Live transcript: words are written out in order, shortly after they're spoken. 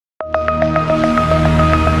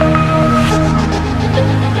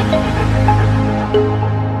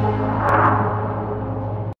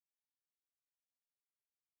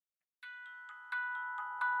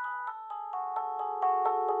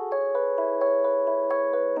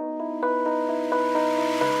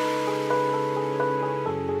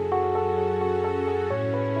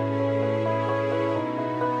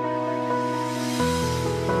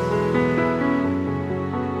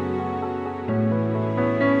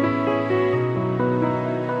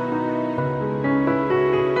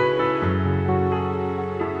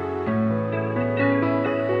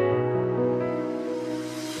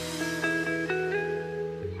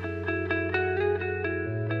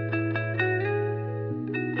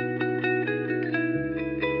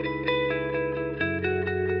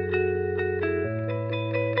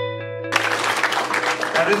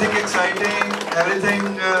everything exciting, everything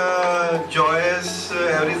joyous,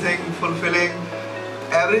 everything fulfilling,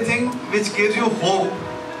 everything which gives you hope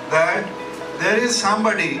that there is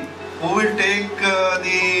somebody who will take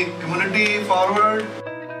the community forward.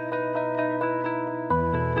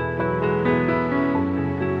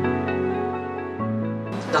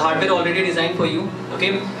 The hardware already designed for you,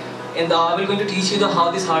 okay? In the hour, we're going to teach you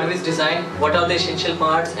how this hardware is designed, what are the essential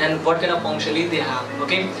parts and what kind of functionality they have,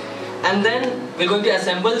 okay? And then we're going to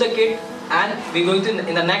assemble the kit, and we're going to,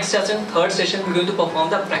 in the next session, third session, we're going to perform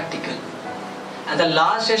the practical. And the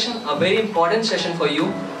last session, a very important session for you,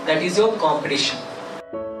 that is your competition.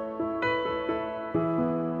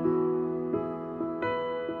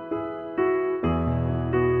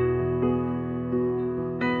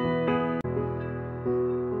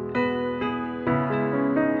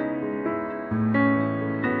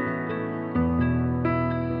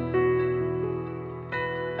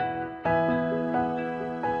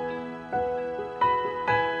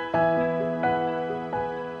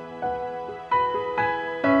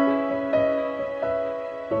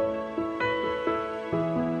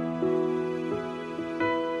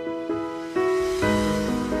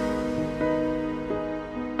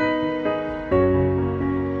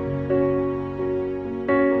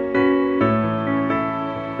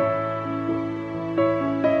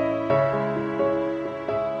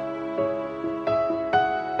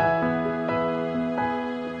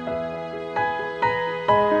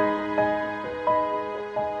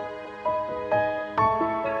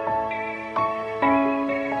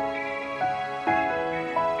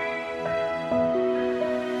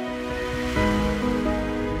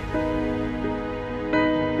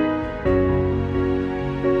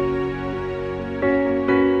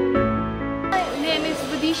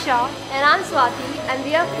 And I'm Swati, and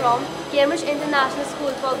we are from Cambridge International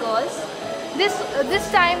School for Girls.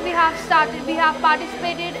 This time we have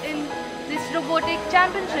participated in this robotic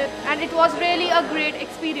championship, and it was really a great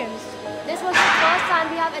experience. This was the first time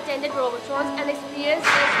we have attended Robotronz, and the experience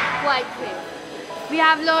is quite great. We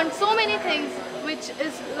have learned so many things, which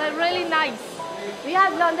is really nice. We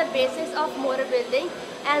have learned the basics of motor building,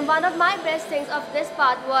 and one of my best things of this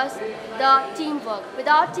part was the teamwork.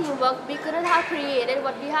 Without teamwork, we couldn't have created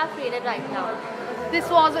what we have created right now. This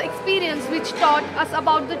was an experience which taught us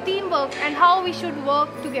about the teamwork and how we should work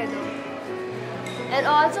together. And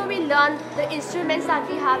also we learned the instruments that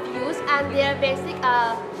we have used and their basic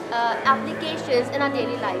applications in our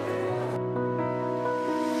daily life.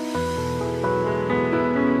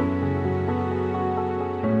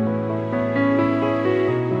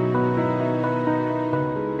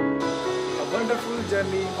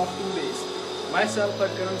 Journey of 2 days. Myself,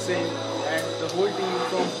 Karan Singh, and the whole team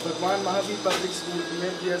from Bhagwan Mahavir Public School,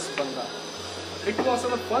 MGS Banga. It was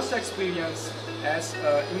our first experience as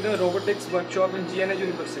in the robotics workshop in GNA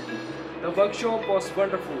University. The workshop was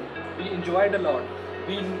wonderful. We enjoyed a lot.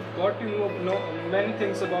 We got to know many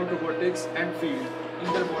things about robotics and field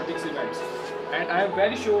in the robotics events. And I am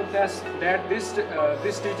very sure that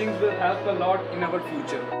this teaching will help a lot in our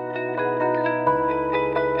future.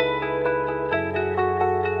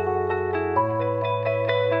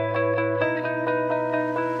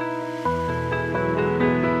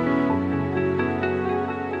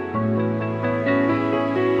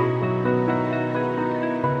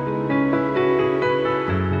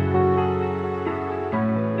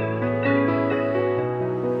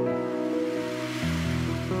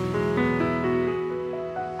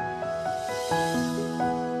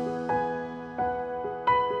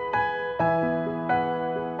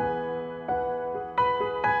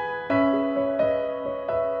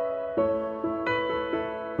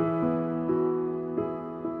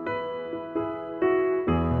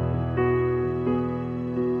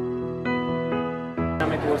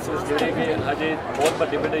 Courses जोड़े कि अजे बहुत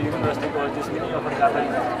बड़े university colleges भी नहीं offer कर रहे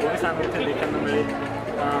हैं वो भी सानू इत्थे देखने को मिले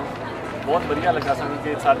बहुत बढ़िया लगा सानू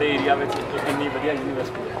कि साडे एरिया में इतनी बढ़िया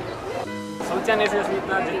यूनिवर्सिटी है सोचा नहीं सी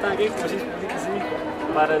इतना जितांगे कोशिश की सी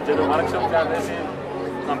पर जो वर्कशॉप कर रहे थे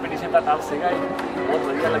कंपीटीशन का टफ सीगा बहुत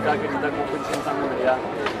बढ़िया लगा कि जिदा कंपीटीशन सानू मिलिया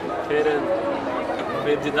फिर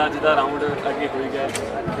जिदा राउंड अगे हो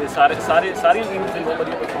गए सारी टीम से बहुत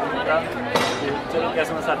बढ़िया परफॉर्म किया चलो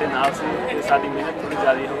कैसे में साडे नाल से साडी मेहनत थोड़ी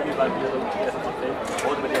ज़्यादा होगी बाकी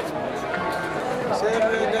बहुत बढ़िया experience Sir,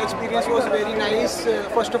 the experience was very nice.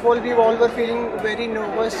 First of all, we all were feeling very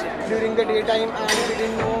nervous during the daytime and we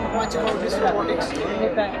didn't know much about this robotics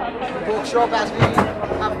workshop as we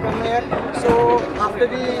have come here. So after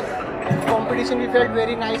the competition we felt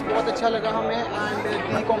very nice, बहुत अच्छा लगा हमें and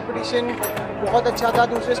the competition बहुत अच्छा था,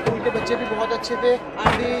 दूसरे school के बच्चे भी बहुत अच्छे थे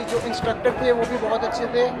and the जो इंस्ट्रक्टर थे वो भी बहुत अच्छे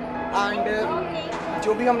थे and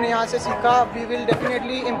जो भी हमने यहाँ से सीखा, we will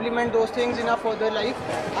definitely implement those things in our further life,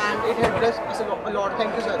 and it helped us a lot.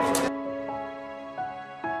 Thank you, sir.